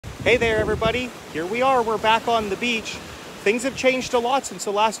Hey there everybody, here we are, we're back on the beach. Things have changed a lot since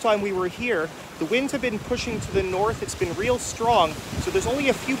the last time we were here. The winds have been pushing to the north, it's been real strong, so there's only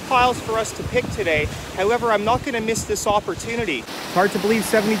a few piles for us to pick today. However, I'm not going to miss this opportunity. It's hard to believe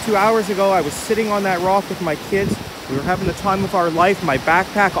 72 hours ago I was sitting on that rock with my kids. We were having the time of our life. My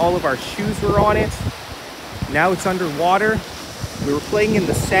backpack, all of our shoes were on it. Now it's underwater. We were playing in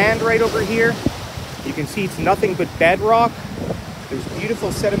the sand right over here. You can see it's nothing but bedrock. There's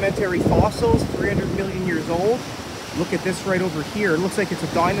beautiful sedimentary fossils, 300 million years old. Look at this right over here. It looks like it's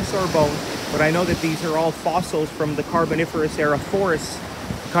a dinosaur bone, but I know that these are all fossils from the Carboniferous era forests.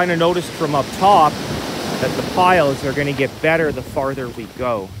 Kind of noticed from up top that the piles are going to get better the farther we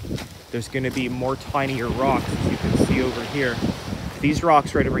go. There's going to be more tinier rocks, as you can see over here. These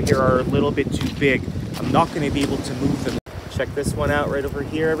rocks right over here are a little bit too big. I'm not going to be able to move them. Check this one out right over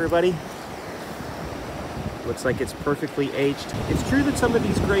here, everybody. Looks like it's perfectly aged. It's true that some of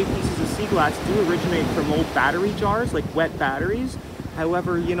these gray pieces of sea glass do originate from old battery jars, like wet batteries.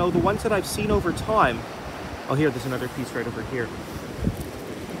 However, you know, the ones that I've seen over time... Oh, here, there's another piece right over here.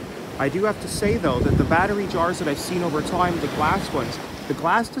 I do have to say, though, that the battery jars that I've seen over time, the glass ones, the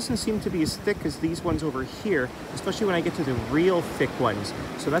glass doesn't seem to be as thick as these ones over here, especially when I get to the real thick ones.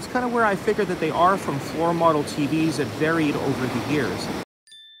 So that's kind of where I figured that they are from floor model TVs that varied over the years.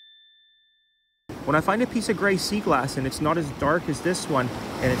 When I find a piece of gray sea glass and it's not as dark as this one,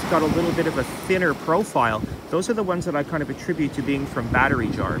 and it's got a little bit of a thinner profile, those are the ones that I kind of attribute to being from battery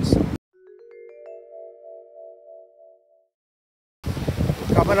jars.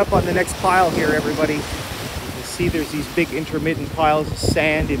 Coming up on the next pile here, everybody. You can see there's these big intermittent piles of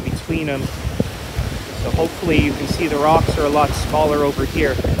sand in between them. So hopefully you can see the rocks are a lot smaller over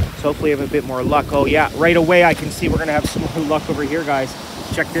here. So hopefully I have a bit more luck. Oh yeah, right away I can see we're gonna have some more luck over here, guys.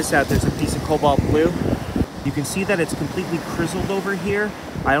 Check this out, there's a piece of cobalt blue. You can see that it's completely grizzled over here.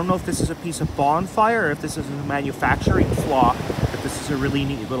 I don't know if this is a piece of bonfire or if this is a manufacturing flaw, but this is a really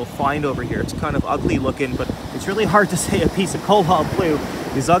neat little find over here. It's kind of ugly looking, but it's really hard to say a piece of cobalt blue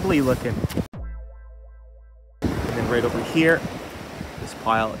is ugly looking. And then right over here, this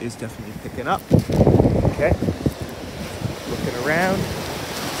pile is definitely picking up. Okay, looking around.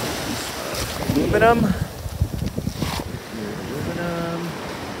 Aluminum.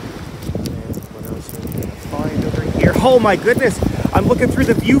 Find over here. Oh my goodness, I'm looking through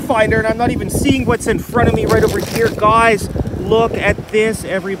the viewfinder and I'm not even seeing what's in front of me right over here. Guys, look at this,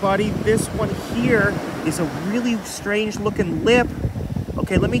 everybody. This one here is a really strange looking lip.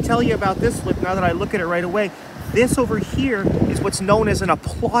 Okay, let me tell you about this lip now that I look at it right away. This over here is what's known as an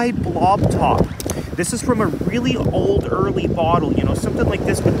applied blob top. This is from a really old early bottle, you know, something like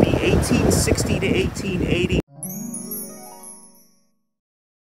this would be 1860 to 1880.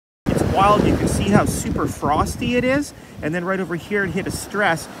 Wild, you can see how super frosty it is, and then right over here it hit a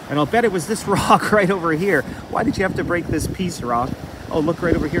stress, and I'll bet it was this rock right over here. Why did you have to break this piece, rock? Oh, look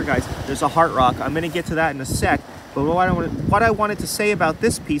right over here, guys, there's a heart rock. I'm going to get to that in a sec, but what I wanted to say about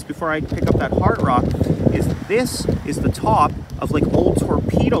this piece before I pick up that heart rock is this is the top of like old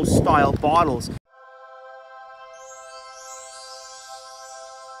torpedo style bottles.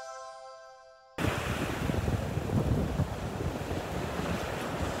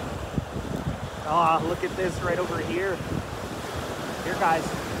 Ah, look at this right over here. Here, guys,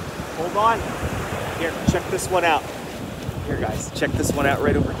 hold on. Here, check this one out. Here, guys, check this one out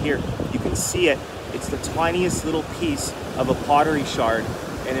right over here. You can see it. It's the tiniest little piece of a pottery shard,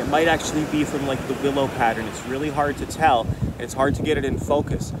 and it might actually be from like the willow pattern. It's really hard to tell, and it's hard to get it in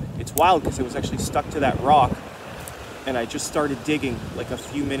focus. It's wild because it was actually stuck to that rock, and I just started digging like a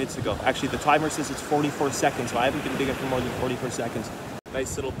few minutes ago. Actually, the timer says it's 44 seconds, so I haven't been digging for more than 44 seconds.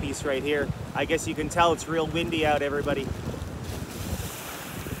 Nice little piece right here. I guess you can tell it's real windy out, everybody.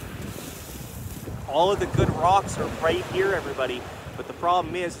 All of the good rocks are right here, everybody. But the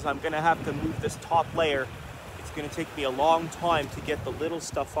problem is I'm gonna have to move this top layer. It's gonna take me a long time to get the little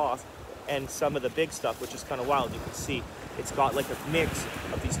stuff off and some of the big stuff, which is kind of wild. You can see it's got like a mix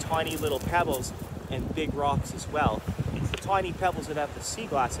of these tiny little pebbles and big rocks as well. It's the tiny pebbles that have the sea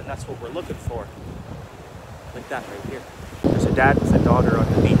glass, and that's what we're looking for. Like that right here. There's a dad with a daughter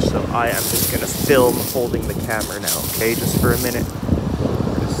on the beach, so I am just gonna film holding the camera now, okay? Just for a minute.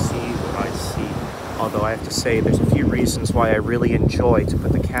 I'm gonna see what I see. Although I have to say, there's a few reasons why I really enjoy to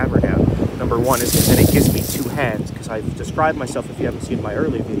put the camera down. Number one is that it gives me two hands, because I've described myself, if you haven't seen my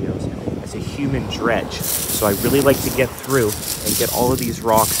early videos, as a human dredge. So I really like to get through and get all of these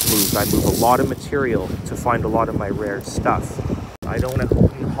rocks moved. I move a lot of material to find a lot of my rare stuff. I don't want to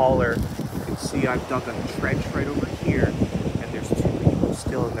hoot and holler. You can see I've dug a trench right over here, and there's two people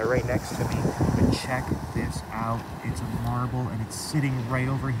still, and they're right next to me. But check this out. It's a marble and it's sitting right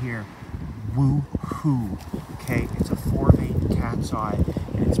over here. Woo-hoo. Okay, it's a 4-vein cat's eye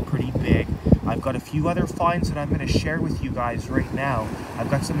and it's pretty big. I've got a few other finds that I'm going to share with you guys right now.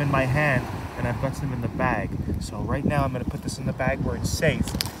 I've got some in my hand and I've got some in the bag. So right now I'm going to put this in the bag where it's safe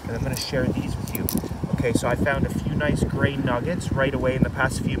and I'm going to share these with you. Okay, so I found a few nice gray nuggets right away in the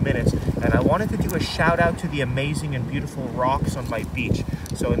past few minutes, and I wanted to do a shout out to the amazing and beautiful rocks on my beach.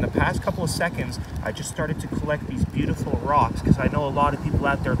 So in the past couple of seconds, I just started to collect these beautiful rocks because I know a lot of people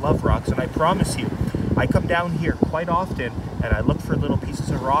out there love rocks, and I promise you, I come down here quite often and I look for little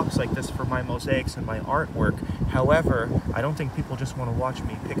pieces of rocks like this for my mosaics and my artwork. However, I don't think people just want to watch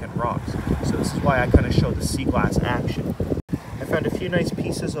me picking rocks. So this is why I kind of show the sea glass action. I found a few nice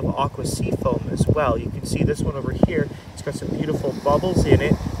pieces of aqua sea foam as well. You can see this one over here. It's got some beautiful bubbles in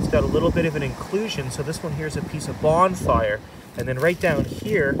it. It's got a little bit of an inclusion. So this one here is a piece of bonfire. And then right down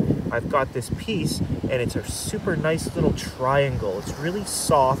here, I've got this piece and it's a super nice little triangle. It's really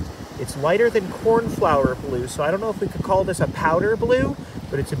soft. It's lighter than cornflower blue. So I don't know if we could call this a powder blue,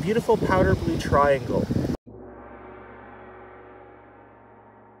 but it's a beautiful powder blue triangle.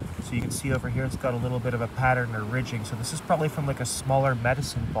 So you can see over here, it's got a little bit of a pattern or ridging. So this is probably from like a smaller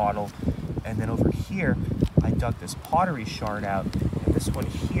medicine bottle. And then over here, I dug this pottery shard out. And this one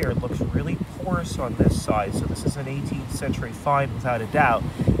here looks really porous on this side. So this is an 18th century find without a doubt.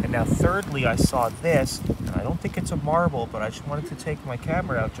 And now thirdly, I saw this, and I don't think it's a marble, but I just wanted to take my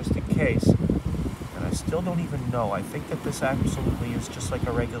camera out just in case. And I still don't even know. I think that this absolutely is just like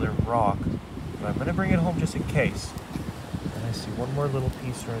a regular rock. But I'm gonna bring it home just in case. I see one more little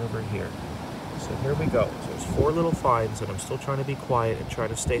piece right over here. So here we go. So there's 4 little finds, and I'm still trying to be quiet and trying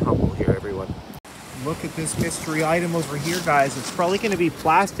to stay humble here, everyone. Look at this mystery item over here, guys. It's probably going to be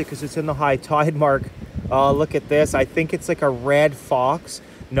plastic because it's in the high tide mark. Oh, look at this. I think it's like a red fox.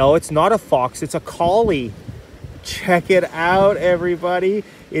 No, it's not a fox. It's a collie. Check it out, everybody.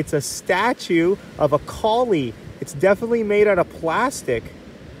 It's a statue of a collie. It's definitely made out of plastic.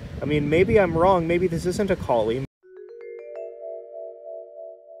 I mean, maybe I'm wrong. Maybe this isn't a collie.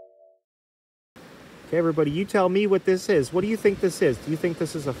 Okay, everybody, you tell me what this is. What do you think this is? Do you think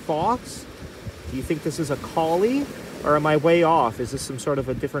this is a fox? Do you think this is a collie? Or am I way off? Is this some sort of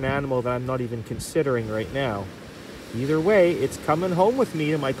a different animal that I'm not even considering right now? Either way, it's coming home with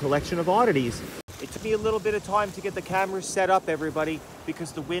me in my collection of oddities. It took me a little bit of time to get the camera set up, everybody,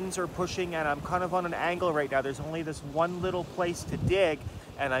 because the winds are pushing and I'm kind of on an angle right now. There's only this one little place to dig,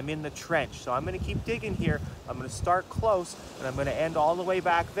 and I'm in the trench. So I'm going to keep digging here. I'm going to start close and I'm going to end all the way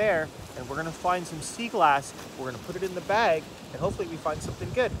back there, and we're going to find some sea glass. We're going to put it in the bag and hopefully we find something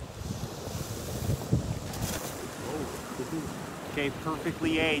good. Okay,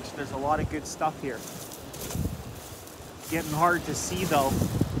 perfectly aged. There's a lot of good stuff here. It's getting hard to see though.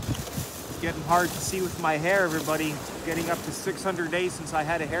 It's getting hard to see with my hair, everybody. It's getting up to 600 days since I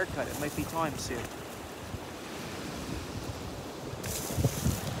had a haircut. It might be time soon.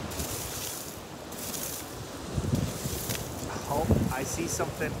 Oh, I see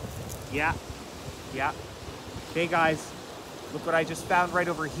something. Yeah. Okay, guys, look what I just found right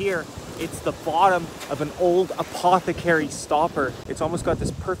over here. It's the bottom of an old apothecary stopper. It's almost got this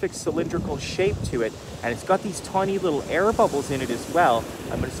perfect cylindrical shape to it, and it's got these tiny little air bubbles in it as well.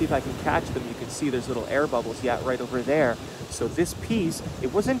 I'm going to see if I can catch them. You can see there's little air bubbles, yeah, right over there. So this piece,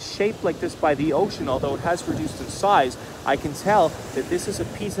 it wasn't shaped like this by the ocean, although it has reduced in size. I can tell that this is a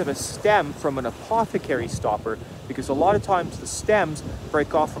piece of a stem from an apothecary stopper, because a lot of times the stems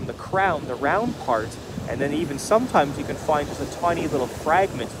break off from the crown, the round part, and then even sometimes you can find just a tiny little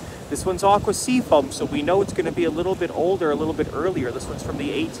fragment. This one's aqua sea foam, so we know it's going to be a little bit older, a little bit earlier. This one's from the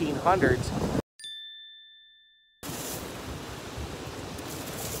 1800s.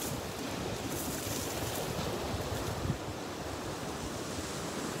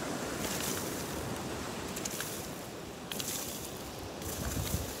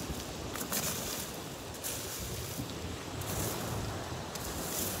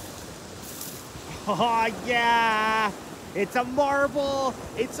 Oh yeah, it's a marble.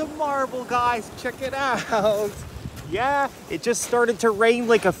 It's a marble, guys. Check it out. Yeah, it just started to rain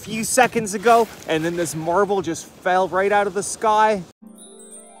like a few seconds ago, and then this marble just fell right out of the sky.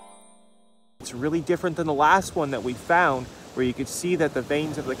 It's really different than the last one that we found, where you could see that the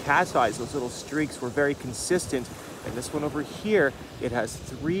veins of the cat's eyes, those little streaks, were very consistent. And this one over here, it has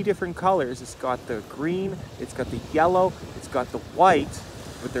 3 different colors. It's got the green, it's got the yellow, it's got the white,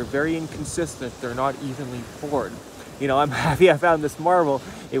 but they're very inconsistent. They're not evenly poured. You know, I'm happy I found this marble.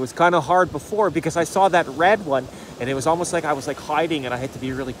 It was kind of hard before because I saw that red one and it was almost like I was like hiding and I had to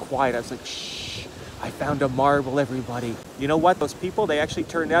be really quiet. I was like, shh. I found a marble, everybody. You know what? Those people, they actually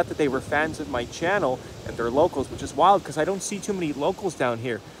turned out that they were fans of my channel and they're locals, which is wild because I don't see too many locals down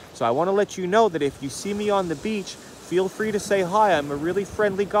here. So I want to let you know that if you see me on the beach, feel free to say hi. I'm a really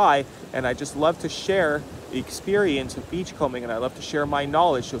friendly guy and I just love to share the experience of beachcombing and I love to share my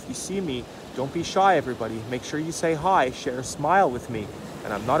knowledge. So if you see me, don't be shy, everybody. Make sure you say hi, share a smile with me.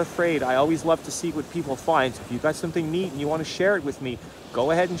 And I'm not afraid. I always love to see what people find. So if you got something neat and you want to share it with me,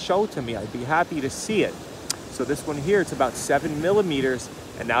 go ahead and show it to me. I'd be happy to see it. So this one here, it's about 7 millimeters.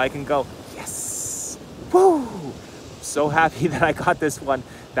 And now I can go, yes, woo! So happy that I got this one.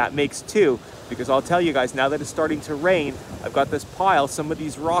 That makes 2. Because I'll tell you guys, now that it's starting to rain, I've got this pile. Some of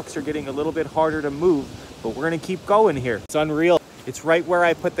these rocks are getting a little bit harder to move, but we're gonna keep going here. It's unreal. It's right where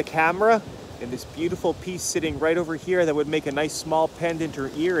I put the camera, and this beautiful piece sitting right over here that would make a nice small pendant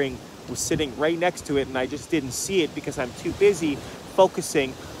or earring was sitting right next to it, and I just didn't see it because I'm too busy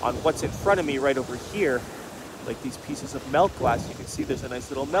focusing on what's in front of me right over here. Like these pieces of melt glass. You can see there's a nice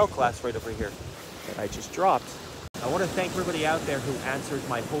little melt glass right over here that I just dropped. I want to thank everybody out there who answered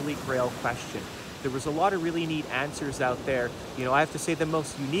my Holy Grail question. There was a lot of really neat answers out there. You know, I have to say the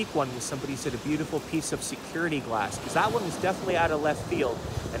most unique one was somebody said a beautiful piece of security glass, because that one was definitely out of left field.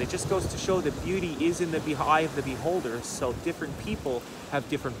 And it just goes to show that beauty is in the eye of the beholder, so different people have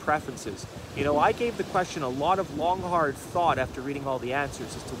different preferences. You know, I gave the question a lot of long, hard thought after reading all the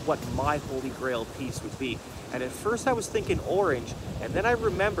answers as to what my Holy Grail piece would be. And at first I was thinking orange, and then I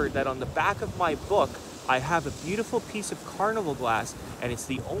remembered that on the back of my book, I have a beautiful piece of carnival glass, and it's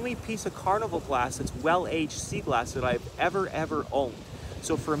the only piece of carnival glass that's well-aged sea glass that I've ever owned.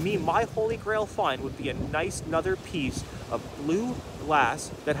 So for me, my Holy Grail find would be a nice another piece of blue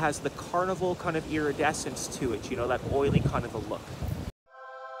glass that has the carnival kind of iridescence to it, you know, that oily kind of a look.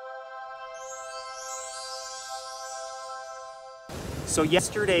 So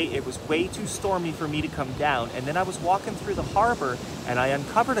yesterday it was way too stormy for me to come down, and then I was walking through the harbor and I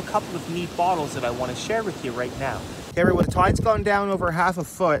uncovered a couple of neat bottles that I want to share with you right now. Okay, everyone, the tide's gone down over half a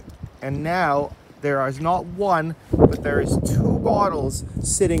foot, and now there is not one, but there is 2 bottles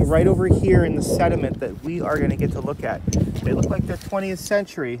sitting right over here in the sediment that we are going to get to look at. They look like they're 20th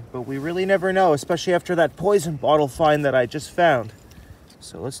century, but we really never know, especially after that poison bottle find that I just found.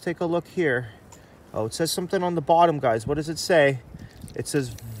 So let's take a look here. Oh, it says something on the bottom, guys. What does it say? It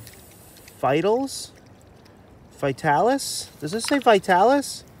says Vitals? Vitalis? Does it say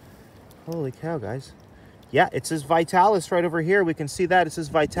Vitalis? Holy cow, guys. Yeah, it says Vitalis right over here. We can see that. It says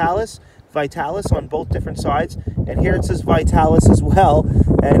Vitalis. Vitalis on both different sides. And here it says Vitalis as well.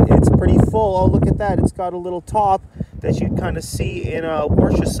 And it's pretty full. Oh, look at that. It's got a little top that you'd kind of see in a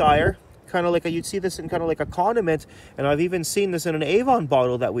Worcestershire. Kind of like you'd see this in kind of like a condiment, and I've even seen this in an Avon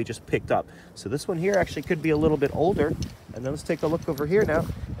bottle that we just picked up. So this one here actually could be a little bit older. And then let's take a look over here now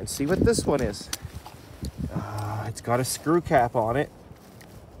and see what this one is. It's got a screw cap on it.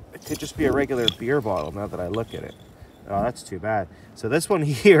 It could just be a regular beer bottle now that I look at it. Oh, that's too bad. So this one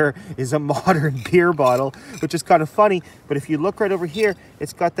here is a modern beer bottle, which is kind of funny. But if you look right over here,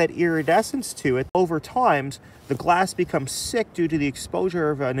 it's got that iridescence to it. Over time, the glass becomes sick due to the exposure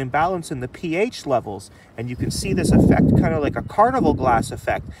of an imbalance in the pH levels. And you can see this effect, kind of like a carnival glass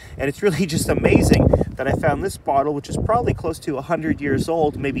effect. And it's really just amazing that I found this bottle, which is probably close to 100 years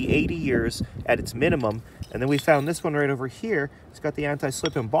old, maybe 80 years at its minimum. And then we found this one right over here. It's got the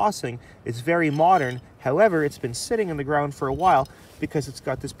anti-slip embossing. It's very modern. However, it's been sitting in the ground for a while because it's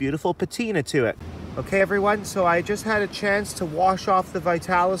got this beautiful patina to it. Okay, everyone, so I just had a chance to wash off the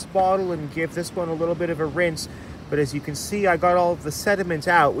Vitalis bottle and give this one a little bit of a rinse. But as you can see, I got all of the sediment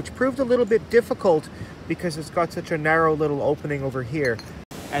out, which proved a little bit difficult because it's got such a narrow little opening over here.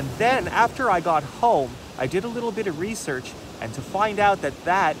 And then after I got home, I did a little bit of research, and to find out that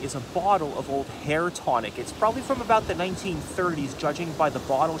that is a bottle of old hair tonic. It's probably from about the 1930s, judging by the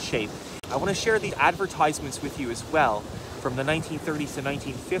bottle shape. I want to share these advertisements with you as well from the 1930s to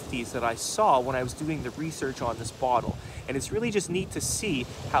 1950s that I saw when I was doing the research on this bottle. And it's really just neat to see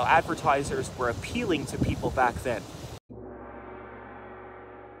how advertisers were appealing to people back then.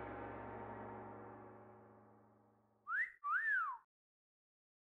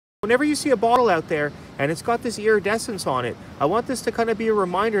 Whenever you see a bottle out there and it's got this iridescence on it, I want this to kind of be a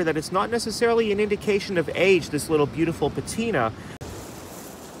reminder that it's not necessarily an indication of age, this little beautiful patina.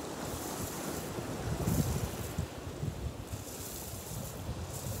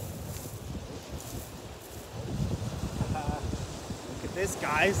 Look at this,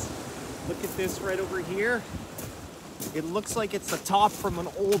 guys. Look at this right over here. It looks like it's the top from an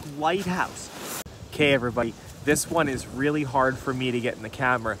old lighthouse. Okay, everybody, this one is really hard for me to get in the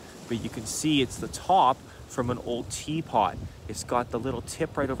camera, but you can see it's the top from an old teapot. It's got the little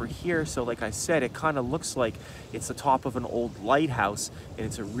tip right over here, so like I said, it kind of looks like it's the top of an old lighthouse, and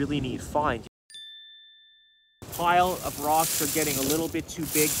it's a really neat find. Pile of rocks are getting a little bit too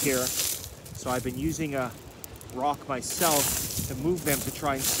big here, so I've been using a rock myself to move them to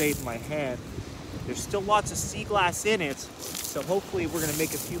try and save my hand. There's still lots of sea glass in it, so hopefully we're going to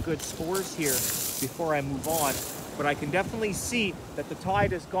make a few good scores here before I move on. But I can definitely see that the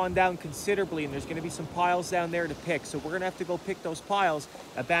tide has gone down considerably, and there's going to be some piles down there to pick. So we're going to have to go pick those piles,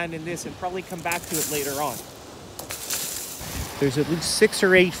 abandon this, and probably come back to it later on. There's at least 6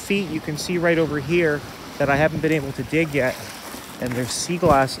 or 8 feet you can see right over here that I haven't been able to dig yet, and there's sea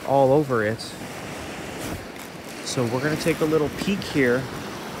glass all over it. So we're going to take a little peek here.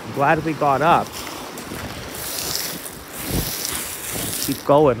 I'm glad we got up. Keep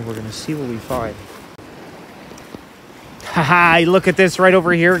going. We're going to see what we find. Haha, look at this right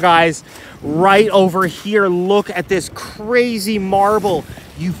over here, guys. Right over here, look at this crazy marble.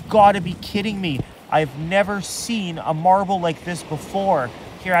 You've got to be kidding me. I've never seen a marble like this before.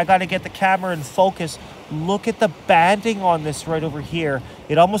 Here, I got to get the camera in focus. Look at the banding on this right over here.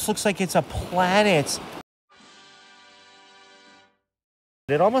 It almost looks like it's a planet.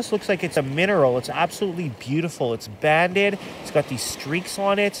 It almost looks like it's a mineral. It's absolutely beautiful. It's banded. It's got these streaks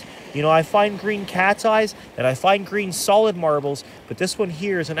on it. You know, I find green cat's eyes and I find green solid marbles, but this one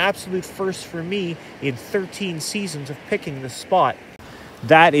here is an absolute first for me in 13 seasons of picking this spot.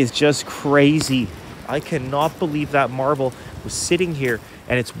 That is just crazy. I cannot believe that marble was sitting here,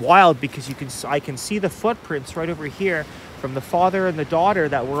 and it's wild because I can see the footprints right over here from the father and the daughter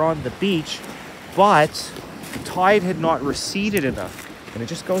that were on the beach, but the tide had not receded enough. And it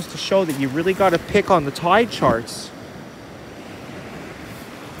just goes to show that you really got to pick on the tide charts.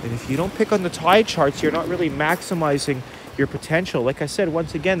 And if you don't pick on the tide charts, you're not really maximizing your potential. Like I said,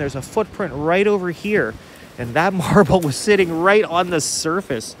 once again, there's a footprint right over here, and that marble was sitting right on the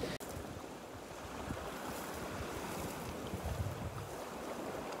surface.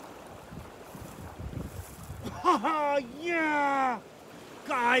 Oh, yeah!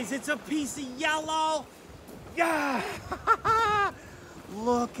 Guys, it's a piece of yellow! Yeah!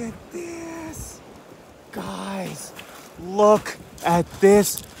 Look at this. Guys, look at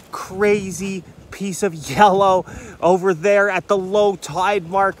this crazy piece of yellow over there at the low tide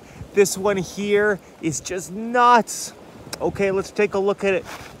mark. This one here is just nuts. Okay, let's take a look at it.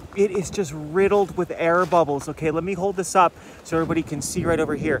 It is just riddled with air bubbles. Okay, let me hold this up so everybody can see right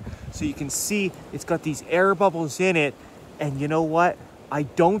over here. So you can see it's got these air bubbles in it. And you know what? I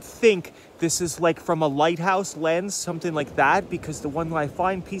don't think this is like from a lighthouse lens, something like that, because the one that I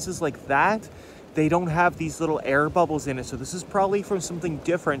find pieces like that, they don't have these little air bubbles in it. So this is probably from something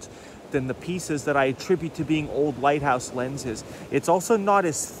different than the pieces that I attribute to being old lighthouse lenses. It's also not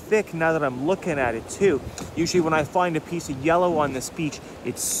as thick now that I'm looking at it too. Usually when I find a piece of yellow on this beach,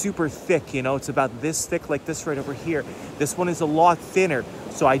 it's super thick, you know, it's about this thick, like this right over here. This one is a lot thinner.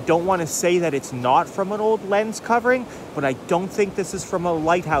 So I don't want to say that it's not from an old lens covering, but I don't think this is from a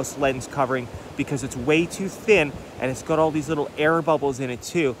lighthouse lens covering because it's way too thin and it's got all these little air bubbles in it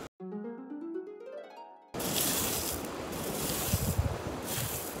too.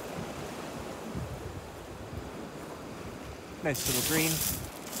 Nice little green.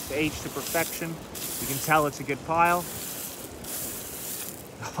 It's aged to perfection. You can tell it's a good pile.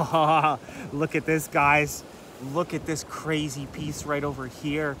 Look at this, guys. Look at this crazy piece right over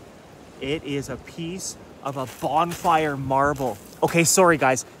here. It is a piece of a bonfire marble. Okay, sorry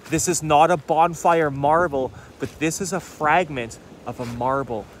guys, this is not a bonfire marble, but this is a fragment of a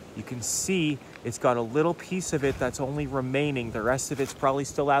marble. You can see it's got a little piece of it that's only remaining. The rest of it's probably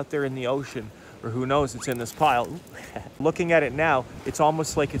still out there in the ocean, or who knows, it's in this pile. Looking at it now, it's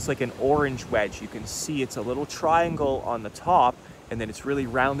almost like it's like an orange wedge. You can see it's a little triangle on the top, and then it's really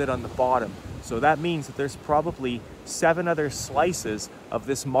rounded on the bottom. So that means that there's probably 7 other slices of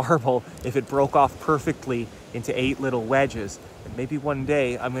this marble if it broke off perfectly into 8 little wedges. And maybe one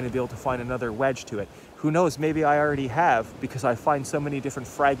day I'm going to be able to find another wedge to it. Who knows, maybe I already have, because I find so many different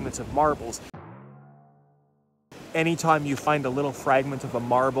fragments of marbles. Anytime you find a little fragment of a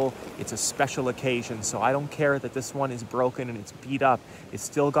marble, it's a special occasion. So I don't care that this one is broken and it's beat up. It's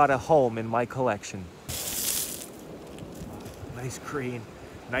still got a home in my collection. Nice green.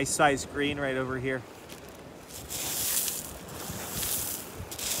 Nice size green right over here.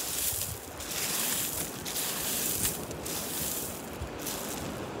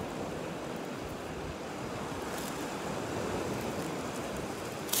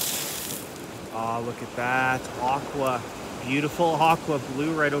 Oh, look at that. Aqua. Beautiful aqua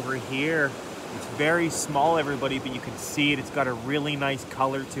blue right over here. It's very small, everybody, but you can see it. It's got a really nice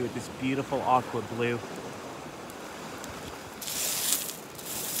color to it, this beautiful aqua blue.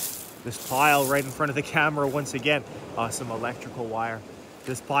 This pile right in front of the camera once again, some electrical wire.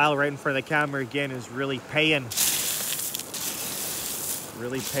 This pile right in front of the camera again is really paying out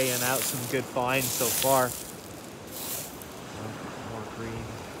some good finds so far. Oh, more green.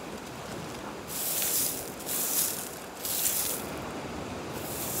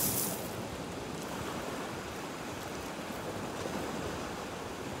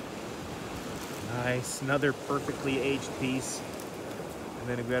 Nice, another perfectly aged piece. And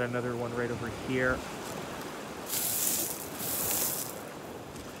then we've got another one right over here.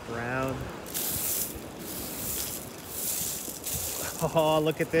 Brown. Oh,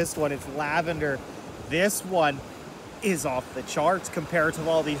 look at this one, it's lavender. This one is off the charts compared to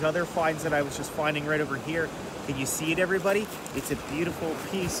all these other finds that I was just finding right over here. Can you see it, everybody? It's a beautiful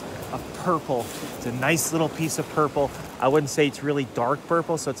piece of purple. It's a nice little piece of purple. I wouldn't say it's really dark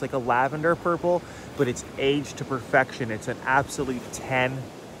purple, so it's like a lavender purple, but it's aged to perfection. It's an absolute 10.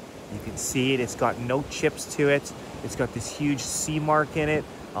 You can see it. It's got no chips to it. It's got this huge C mark in it,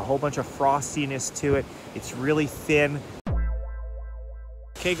 a whole bunch of frostiness to it. It's really thin.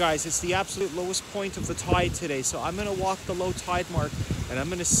 Okay guys, it's the absolute lowest point of the tide today, so I'm gonna walk the low tide mark and I'm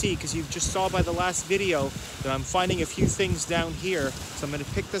gonna see, because you just saw by the last video that I'm finding a few things down here. So I'm gonna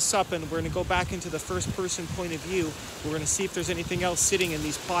pick this up and we're gonna go back into the first person point of view. We're gonna see if there's anything else sitting in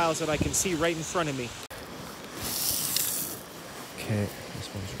these piles that I can see right in front of me. Okay, this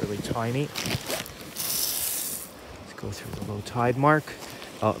one's really tiny. Let's go through the low tide mark.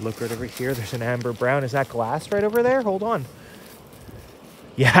 Oh, look right over here, there's an amber brown. Is that glass right over there? Hold on.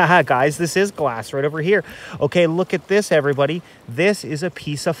 Yeah, guys, this is glass right over here. Okay, look at this, everybody. This is a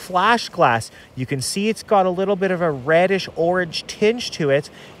piece of flash glass. You can see it's got a little bit of a reddish orange tinge to it,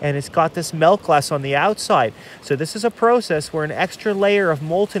 and it's got this melt glass on the outside. So this is a process where an extra layer of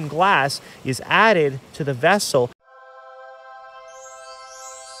molten glass is added to the vessel.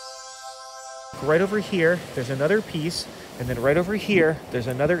 Right over here, there's another piece, and then right over here, there's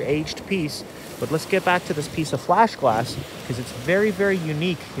another aged piece. But let's get back to this piece of flash glass, because it's very, very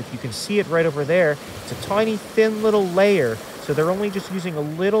unique. If you can see it right over there, it's a tiny, thin little layer. So they're only just using a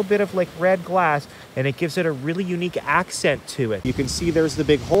little bit of like red glass, and it gives it a really unique accent to it. You can see there's the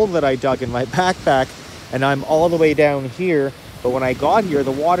big hole that I dug in my backpack, and I'm all the way down here. But when I got here,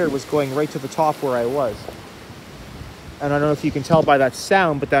 the water was going right to the top where I was. And I don't know if you can tell by that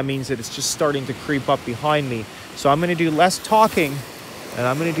sound, but that means that it's just starting to creep up behind me. So I'm gonna do less talking, and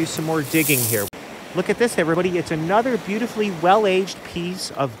I'm gonna do some more digging here. Look at this, everybody. It's another beautifully well-aged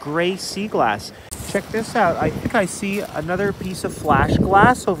piece of gray sea glass. Check this out. I think I see another piece of flash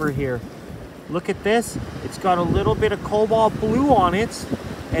glass over here. Look at this. It's got a little bit of cobalt blue on it,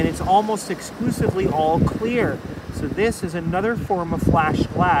 and it's almost exclusively all clear. So this is another form of flash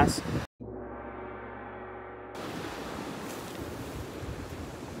glass.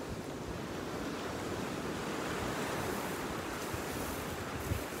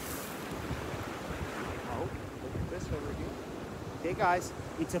 Hey guys,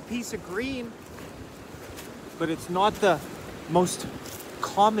 it's a piece of green, but it's not the most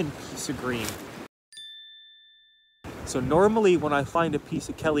common piece of green. So normally when I find a piece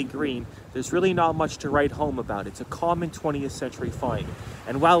of Kelly green, there's really not much to write home about. It's a common 20th century find.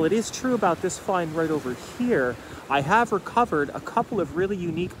 And while it is true about this find right over here, I have recovered a couple of really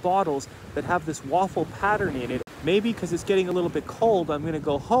unique bottles that have this waffle pattern in it. Maybe because it's getting a little bit cold, I'm gonna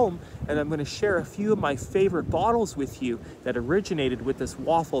go home and I'm gonna share a few of my favorite bottles with you that originated with this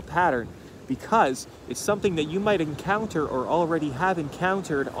waffle pattern, because it's something that you might encounter or already have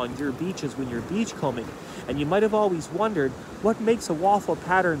encountered on your beaches when you're beachcombing. And you might have always wondered, what makes a waffle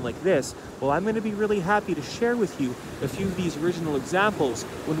pattern like this? Well, I'm gonna be really happy to share with you a few of these original examples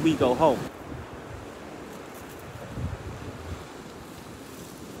when we go home.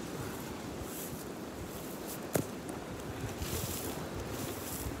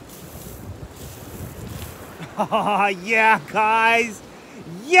 Oh, yeah, guys.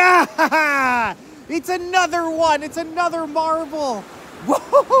 Yeah! It's another one. It's another marble.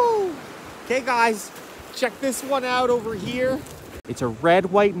 Woohoo! Okay, guys, check this one out over here. It's a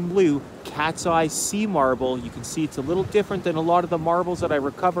red, white, and blue cat's eye sea marble. You can see it's a little different than a lot of the marbles that I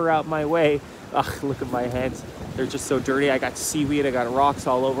recover out my way. Ugh, look at my hands. They're just so dirty. I got seaweed. I got rocks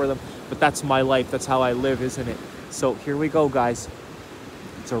all over them. But that's my life. That's how I live, isn't it? So here we go, guys.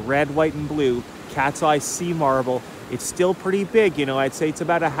 It's a red, white, and blue cat's eye sea marble. It's still pretty big, you know. I'd say it's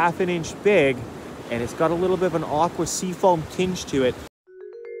about a ½ inch big, and it's got a little bit of an aqua seafoam tinge to it.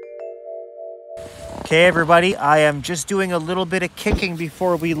 Okay, everybody, I am just doing a little bit of kicking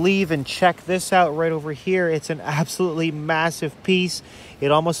before we leave, and check this out right over here. It's an absolutely massive piece.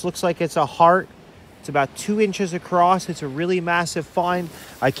 It almost looks like it's a heart. It's about 2 inches across. It's a really massive find.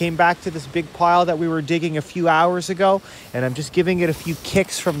 I came back to this big pile that we were digging a few hours ago, and I'm just giving it a few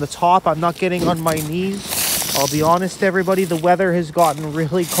kicks from the top. I'm not getting on my knees. I'll be honest, everybody, the weather has gotten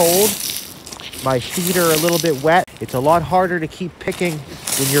really cold. My feet are a little bit wet. It's a lot harder to keep picking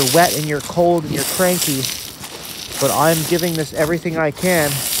when you're wet and you're cold and you're cranky. But I'm giving this everything I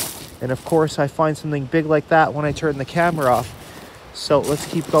can. And of course, I find something big like that when I turn the camera off. So let's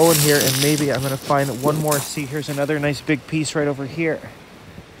keep going here, and maybe I'm going to find one more. See, here's another nice big piece right over here.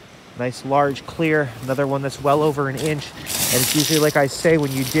 Nice, large, clear. Another one that's well over an inch. And it's usually, like I say,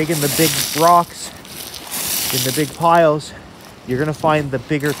 when you dig in the big rocks, in the big piles, you're going to find the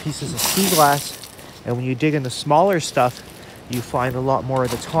bigger pieces of sea glass. And when you dig in the smaller stuff, you find a lot more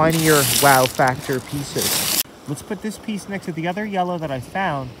of the tinier wow factor pieces. Let's put this piece next to the other yellow that I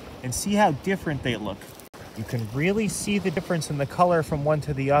found and see how different they look. You can really see the difference in the color from one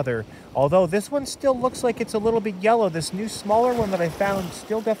to the other. Although this one still looks like it's a little bit yellow. This new smaller one that I found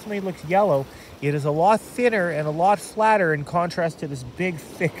still definitely looks yellow. It is a lot thinner and a lot flatter in contrast to this big,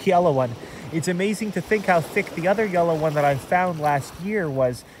 thick yellow one. It's amazing to think how thick the other yellow one that I found last year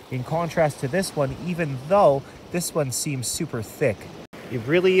was in contrast to this one, even though this one seems super thick. It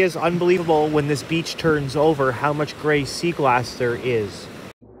really is unbelievable when this beach turns over how much gray sea glass there is.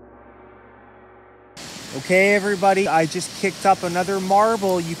 Okay, everybody, I just kicked up another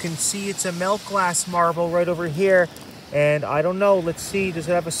marble. You can see it's a milk glass marble right over here. And I don't know, let's see, does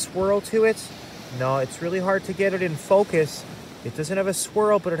it have a swirl to it? No, it's really hard to get it in focus. It doesn't have a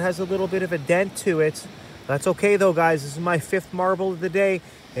swirl, but it has a little bit of a dent to it. That's okay though, guys. This is my 5th marble of the day.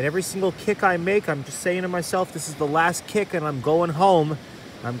 And every single kick I make, I'm just saying to myself, this is the last kick and I'm going home.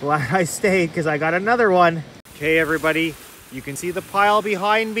 I'm glad I stayed because I got another one. Okay, everybody, you can see the pile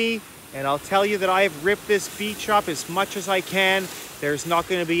behind me. And I'll tell you that I have ripped this beach up as much as I can. There's not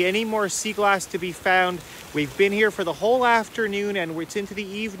going to be any more sea glass to be found. We've been here for the whole afternoon and it's into the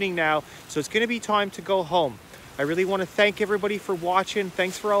evening now. So it's going to be time to go home. I really want to thank everybody for watching.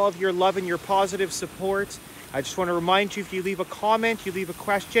 Thanks for all of your love and your positive support. I just want to remind you, if you leave a comment, you leave a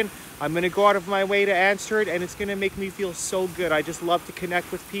question, I'm going to go out of my way to answer it, and it's going to make me feel so good. I just love to connect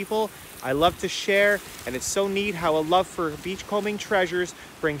with people. I love to share, and it's so neat how a love for beachcombing treasures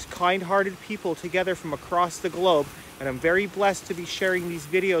brings kind-hearted people together from across the globe, and I'm very blessed to be sharing these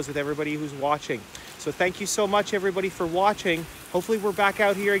videos with everybody who's watching. So thank you so much, everybody, for watching. Hopefully we're back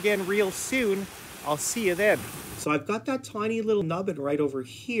out here again real soon. I'll see you then. So I've got that tiny little nubbin right over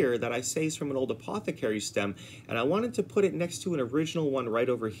here that I say is from an old apothecary stem, and I wanted to put it next to an original one right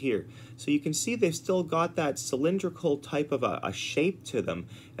over here. So you can see they've still got that cylindrical type of a shape to them,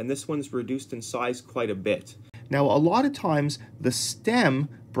 and this one's reduced in size quite a bit. Now, a lot of times the stem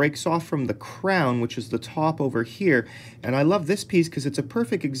breaks off from the crown, which is the top over here. And I love this piece because it's a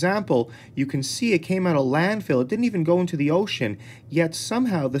perfect example. You can see it came out of landfill. It didn't even go into the ocean, yet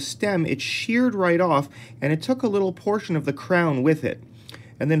somehow the stem, it sheared right off and it took a little portion of the crown with it.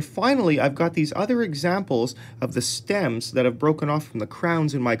 And then finally, I've got these other examples of the stems that have broken off from the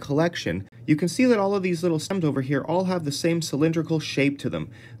crowns in my collection. You can see that all of these little stems over here all have the same cylindrical shape to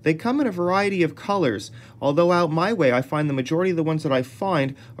them. They come in a variety of colors, although out my way I find the majority of the ones that I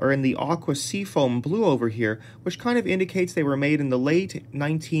find are in the aqua seafoam blue over here, which kind of indicates they were made in the late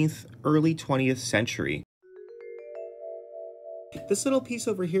 19th, early 20th century. This little piece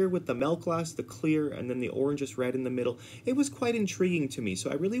over here with the milk glass, the clear, and then the orangish red in the middle, it was quite intriguing to me. So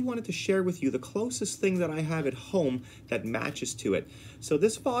I really wanted to share with you the closest thing that I have at home that matches to it. So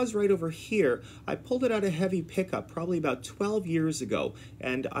this vase right over here, I pulled it out of heavy pickup probably about 12 years ago.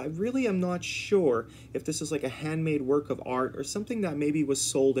 And I really am not sure if this is like a handmade work of art or something that maybe was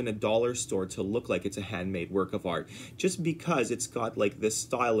sold in a dollar store to look like it's a handmade work of art. Just because it's got like this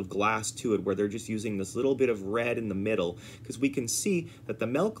style of glass to it where they're just using this little bit of red in the middle, because we can see that the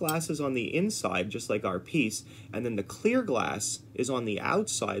milk glass is on the inside, just like our piece, and then the clear glass is on the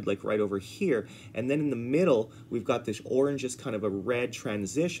outside, like right over here, and then in the middle, we've got this orangish kind of a red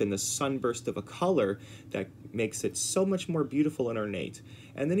transition, the sunburst of a color that makes it so much more beautiful and ornate.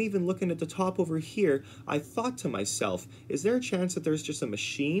 And then even looking at the top over here, I thought to myself, is there a chance that there's just a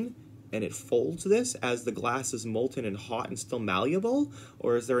machine and it folds this as the glass is molten and hot and still malleable?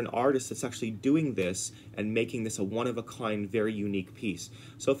 Or is there an artist that's actually doing this and making this a one-of-a-kind, very unique piece?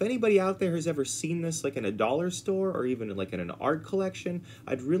 So if anybody out there has ever seen this like in a dollar store or even like in an art collection,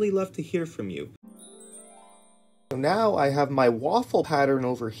 I'd really love to hear from you. Now I have my waffle pattern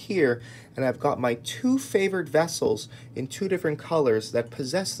over here, and I've got my two favorite vessels in two different colors that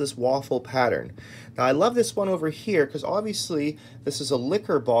possess this waffle pattern. Now I love this one over here because obviously this is a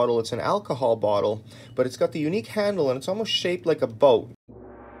liquor bottle, it's an alcohol bottle, but it's got the unique handle and it's almost shaped like a boat.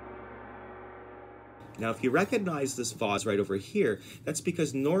 Now, if you recognize this vase right over here, that's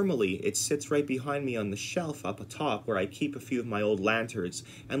because normally it sits right behind me on the shelf up atop where I keep a few of my old lanterns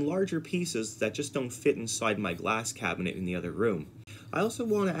and larger pieces that just don't fit inside my glass cabinet in the other room. I also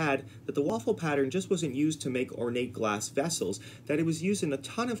want to add that the waffle pattern just wasn't used to make ornate glass vessels, that it was used in a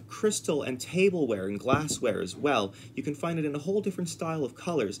ton of crystal and tableware and glassware as well. You can find it in a whole different style of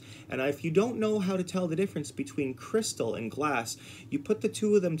colors, and if you don't know how to tell the difference between crystal and glass, you put the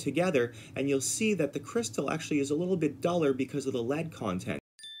two of them together and you'll see that the crystal actually is a little bit duller because of the lead content.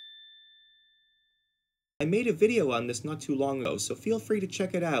 I made a video on this not too long ago, so feel free to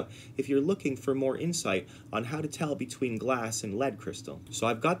check it out if you're looking for more insight on how to tell between glass and lead crystal. So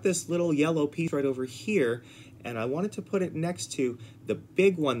I've got this little yellow piece right over here, and I wanted to put it next to the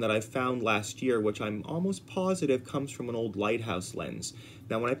big one that I found last year, which I'm almost positive comes from an old lighthouse lens.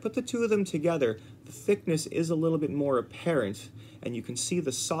 Now when I put the two of them together, the thickness is a little bit more apparent, and you can see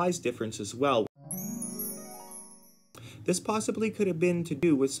the size difference as well. This possibly could have been to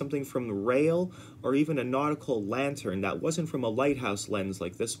do with something from the rail or even a nautical lantern that wasn't from a lighthouse lens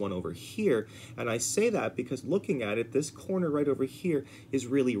like this one over here. And I say that because looking at it, this corner right over here is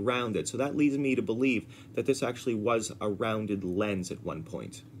really rounded. So that leads me to believe that this actually was a rounded lens at one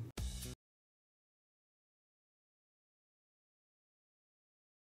point.